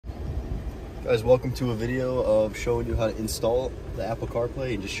Guys, welcome to a video of showing you how to install the Apple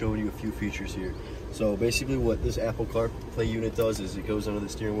CarPlay and just showing you a few features here. So basically what this Apple CarPlay unit does is it goes under the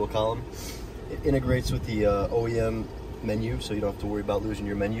steering wheel column. It integrates with the OEM menu, so you don't have to worry about losing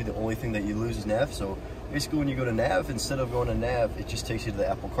your menu. The only thing that you lose is nav. So basically when you go to nav, instead of going to nav, it just takes you to the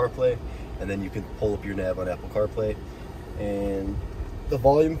Apple CarPlay, and then you can pull up your nav on Apple CarPlay. And the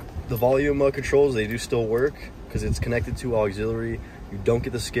volume controls, they do still work because it's connected to auxiliary. You don't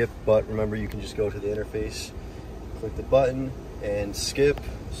get the skip, but remember, you can just go to the interface, click the button, and skip.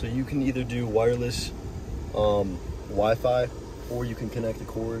 So you can either do wireless Wi-Fi, or you can connect the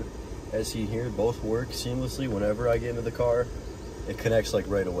cord. As seen here, both work seamlessly. Whenever I get into the car, it connects like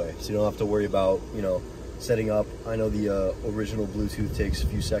right away. So you don't have to worry about, setting up. I know the original Bluetooth takes a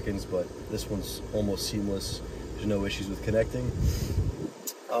few seconds, but this one's almost seamless. There's no issues with connecting.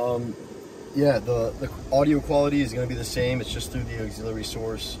 Yeah, the audio quality is going to be the same. It's just through the auxiliary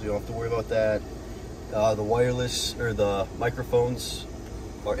source. You don't have to worry about that. The wireless or the microphones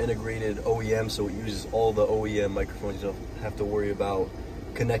are integrated OEM, so it uses all the OEM microphones. You don't have to worry about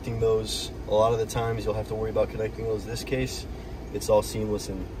connecting those. A lot of the times you'll have to worry about connecting those. In this case, it's all seamless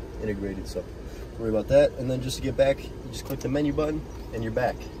and integrated, so don't worry about that. And then just to get back, you just click the menu button and you're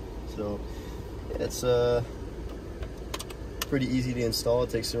back. So yeah, it's pretty easy to install. It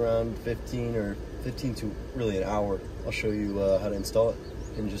takes around 15 to really an hour. I'll show you how to install it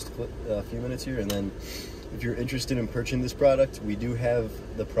in just a few minutes here. And then if you're interested in purchasing this product, we do have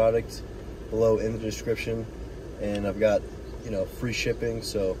the product below in the description, and I've got free shipping,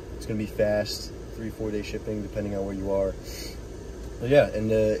 so it's gonna be fast, 3-4 day shipping depending on where you are. But yeah, and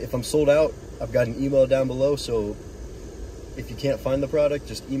if I'm sold out, I've got an email down below, so if you can't find the product,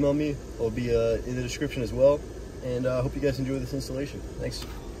 just email me. It'll be in the description as well. And I hope you guys enjoy this installation. Thanks.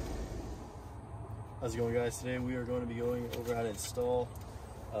 How's it going, guys? Today we are going to be going over how to install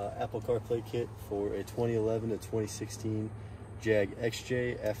Apple CarPlay kit for a 2011 to 2016 Jag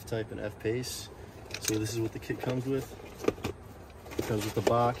XJ, F-Type, and F-Pace. So this is what the kit comes with. It comes with the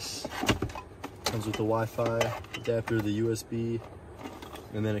box, comes with the Wi-Fi adapter, the USB,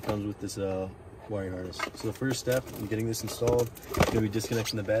 and then it comes with this wiring harness. So the first step in getting this installed is going to be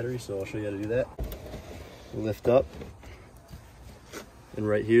disconnecting the battery, so I'll show you how to do that. Lift up, and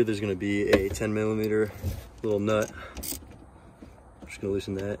right here there's going to be a 10mm little nut. I'm just going to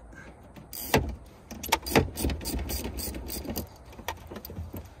loosen that.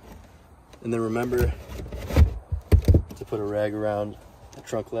 And then remember to put a rag around the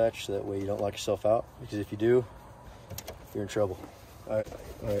trunk latch so that way you don't lock yourself out, because if you do, you're in trouble. All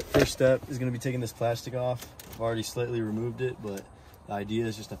right, first step is going to be taking this plastic off. I've already slightly removed it, but the idea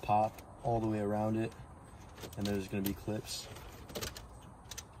is just to pop all the way around it. And there's going to be clips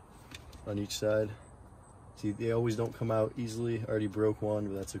on each side. See, they always don't come out easily. I already broke one,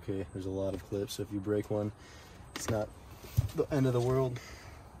 but that's okay. There's a lot of clips, so if you break one, it's not the end of the world.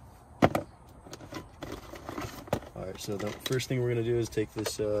 Alright, so the first thing we're going to do is take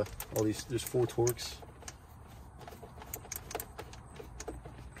this, there's 4 Torx.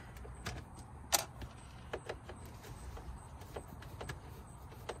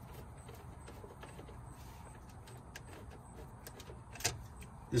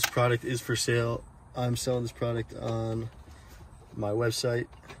 This product is for sale. I'm selling this product on my website,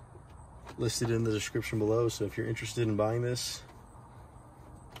 listed in the description below. So if you're interested in buying this,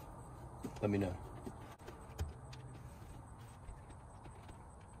 let me know.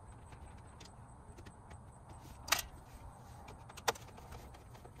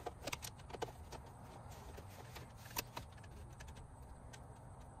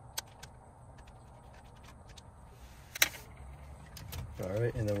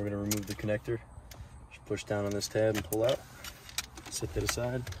 Alright, and then we're going to remove the connector. Just push down on this tab and pull out. Set that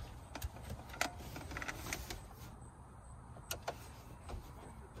aside.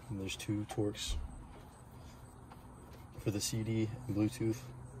 And there's 2 Torx for the CD and Bluetooth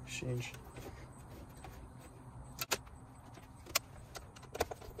exchange.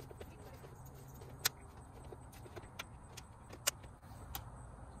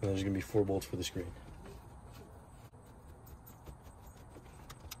 And there's going to be 4 bolts for the screen.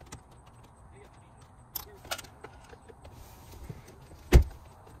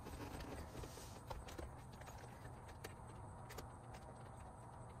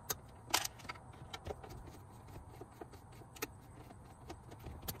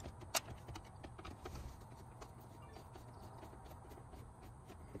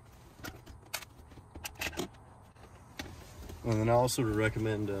 And then I also would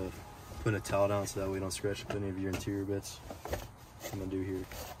recommend putting a towel down so that way you don't scratch up any of your interior bits. I'm gonna do here.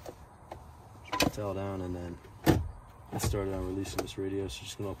 Just put the towel down and then get started on releasing this radio. So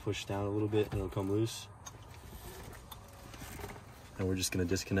just gonna push down a little bit and it'll come loose. And we're just gonna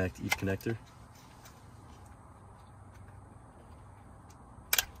disconnect each connector.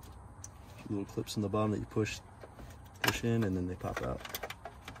 Little clips on the bottom that you push in and then they pop out.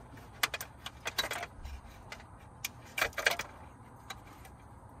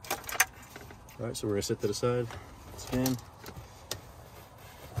 Alright, so we're gonna set that aside, scan.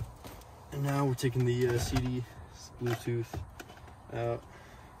 And now we're taking the CD Bluetooth out.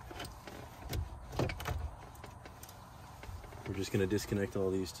 We're just gonna disconnect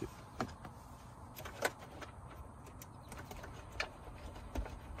all these two.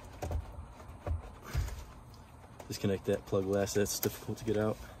 Disconnect that plug last, that's difficult to get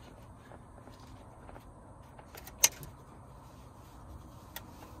out.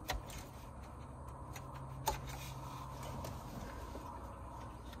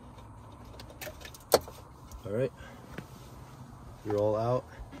 All right, you're all out.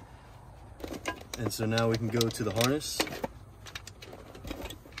 And so now we can go to the harness.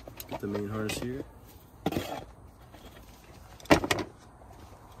 Get the main harness here.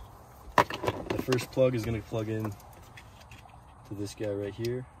 The first plug is going to plug in to this guy right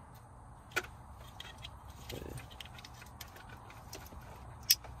here.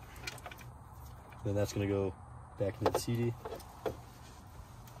 Then that's going to go back into the CD.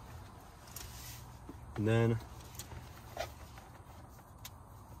 And then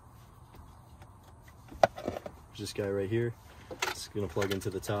there's this guy right here. It's going to plug into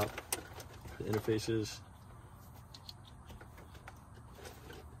the top, the interfaces.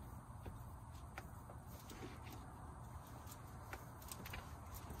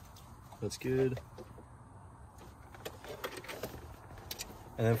 That's good.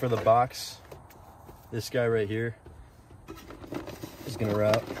 And then for the box, this guy right here is going to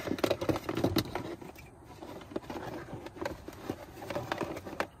route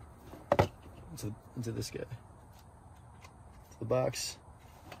into this guy, to the box.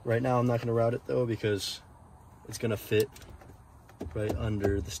 Right now I'm not going to route it though because it's going to fit right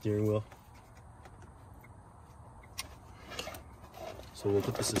under the steering wheel. So we'll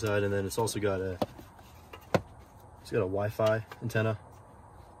put this aside, and then it's also got a Wi-Fi antenna.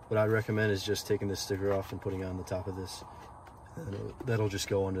 What I'd recommend is just taking this sticker off and putting it on the top of this, and that'll just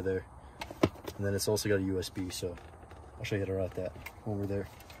go under there. And then it's also got a USB, so I'll show you how to route that when we're there.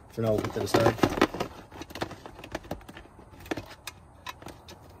 For now, we'll put that aside.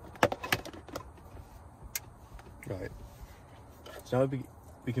 All right, so now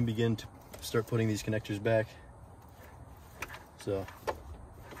we can begin to start putting these connectors back. So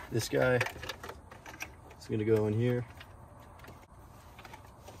this guy is going to go in here.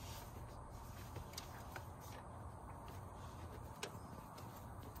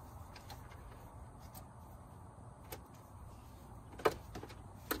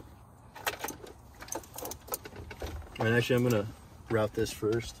 And actually I'm going to route this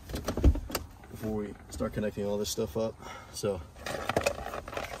first before we start connecting all this stuff up. So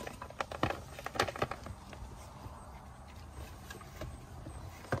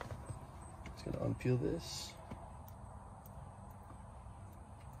just going to unpeel this.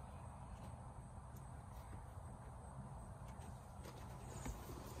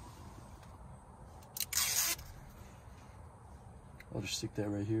 I'll just stick that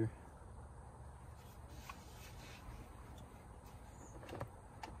right here.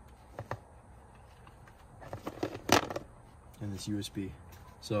 And this USB.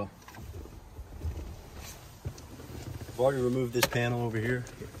 So I've already removed this panel over here.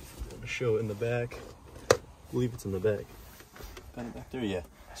 I'm going to show it in the back. I believe it's in the back. Kind of back there, yeah.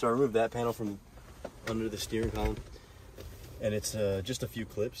 So I removed that panel from under the steering column, and it's just a few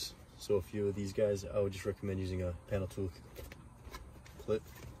clips. So a few of these guys, I would just recommend using a panel tool clip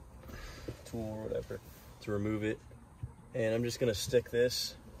tool or whatever to remove it. And I'm just going to stick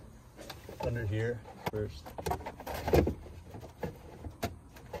this under here first.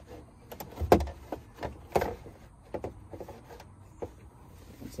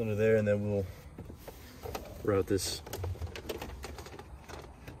 It's under there, and then we'll route this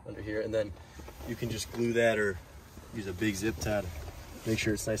under here, and then you can just glue that or use a big zip tie to make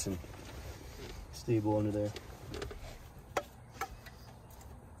sure it's nice and stable under there.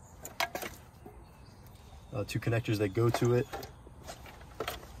 Two connectors that go to it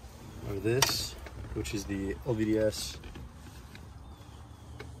are this, which is the LVDS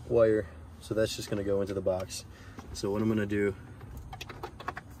wire. So that's just going to go into the box. So what I'm going to do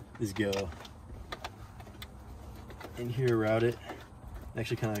is go in here, route it.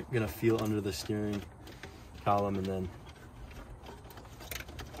 Actually kind of going to feel under the steering column, and then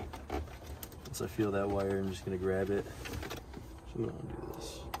once I feel that wire, I'm just gonna grab it. So I'm gonna undo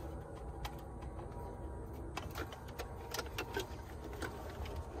this.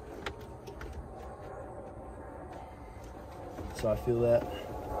 So I feel that.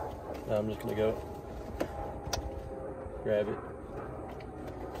 Now I'm just gonna go grab it,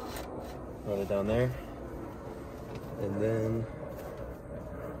 run it down there, and then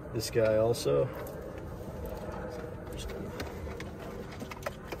this guy also. So just gonna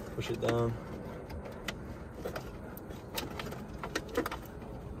push it down.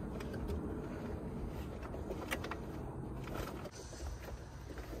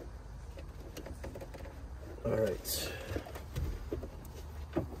 All right.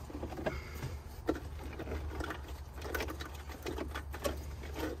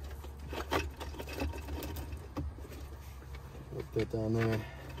 Put that down there.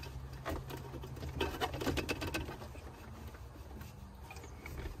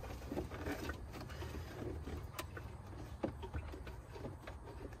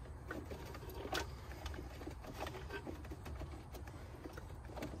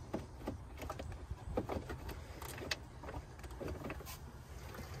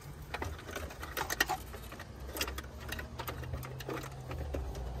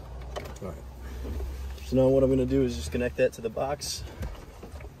 All right. So now what I'm going to do is just connect that to the box.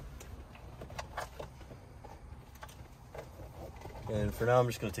 And for now I'm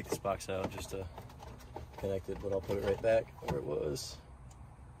just going to take this box out just to connect it, but I'll put it right back where it was.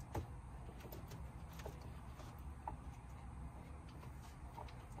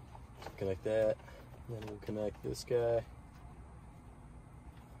 Connect that, and then we'll connect this guy.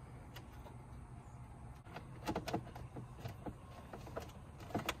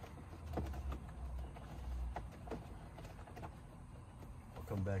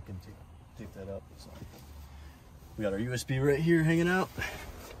 Come back and take that up. So we got our USB right here hanging out.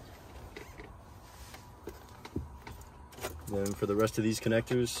 Then for the rest of these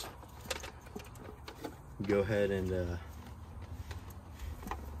connectors, go ahead and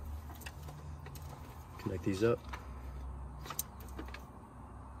connect these up.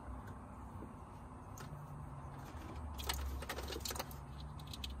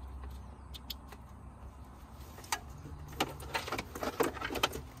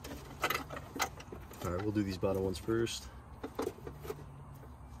 All right, we'll do these bottom ones first.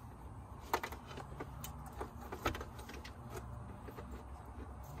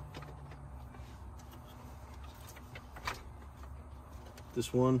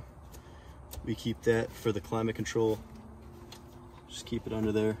 This one, we keep that for the climate control. Just keep it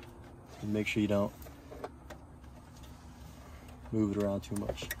under there and make sure you don't move it around too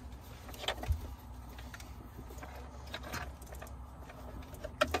much.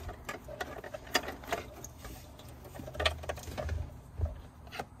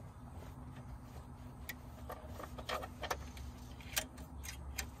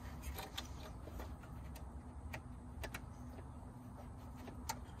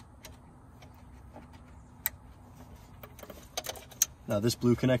 Now this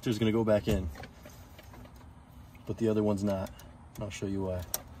blue connector is going to go back in, but the other one's not. And I'll show you why.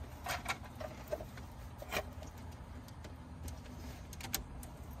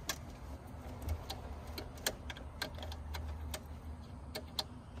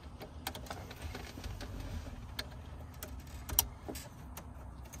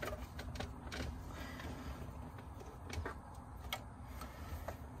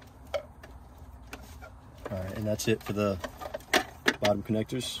 All right, and that's it for the bottom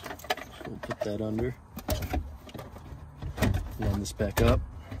connectors. So we'll put that under. Line this back up.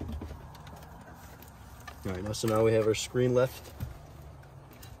 All right, so now we have our screen left.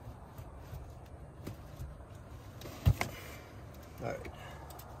 All right.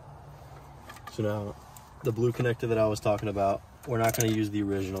 So now the blue connector that I was talking about, we're not going to use the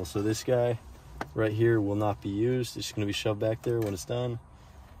original. So this guy right here will not be used. It's going to be shoved back there when it's done.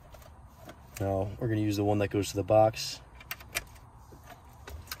 Now we're going to use the one that goes to the box.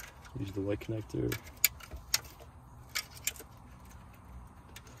 Use the white connector.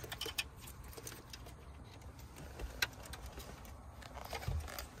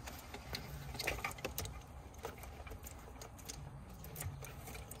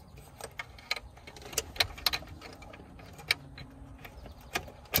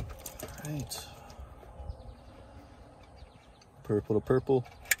 All right. Purple to purple,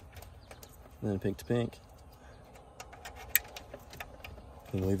 and then pink to pink.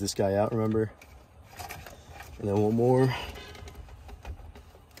 And leave this guy out, remember? And then one more.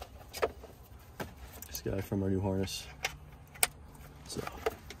 This guy from our new harness. So,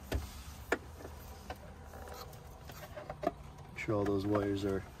 make sure all those wires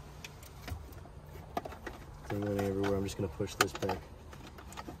are anything running everywhere. I'm just gonna push this back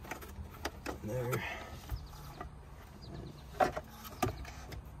there.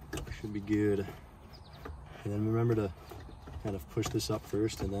 Should be good. And then remember to kind of push this up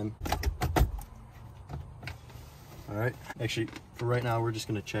first and then. All right, actually for right now, we're just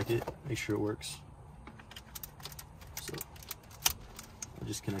gonna check it, make sure it works. So I'll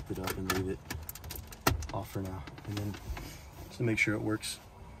just connect it up and leave it off for now. And then just to make sure it works.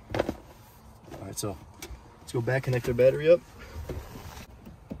 All right, so let's go back, connect our battery up.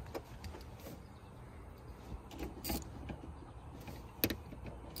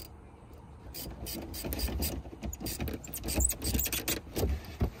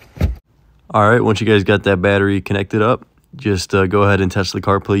 All right, once you guys got that battery connected up, just go ahead and test the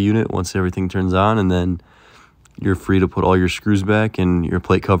CarPlay unit once everything turns on, and then you're free to put all your screws back and your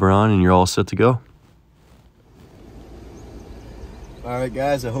plate cover on, and you're all set to go. All right,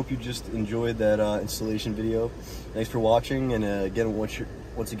 guys, I hope you just enjoyed that installation video. Thanks for watching, and again,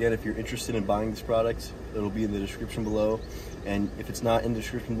 once again, if you're interested in buying this product, it'll be in the description below. And if it's not in the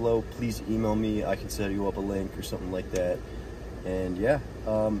description below, please email me. I can set you up a link or something like that. And yeah,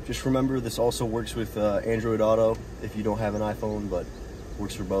 just remember this also works with Android Auto if you don't have an iPhone, but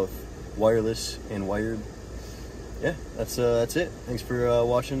works for both wireless and wired. Yeah, that's it. Thanks for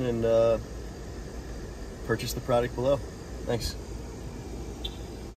watching, and purchase the product below. Thanks.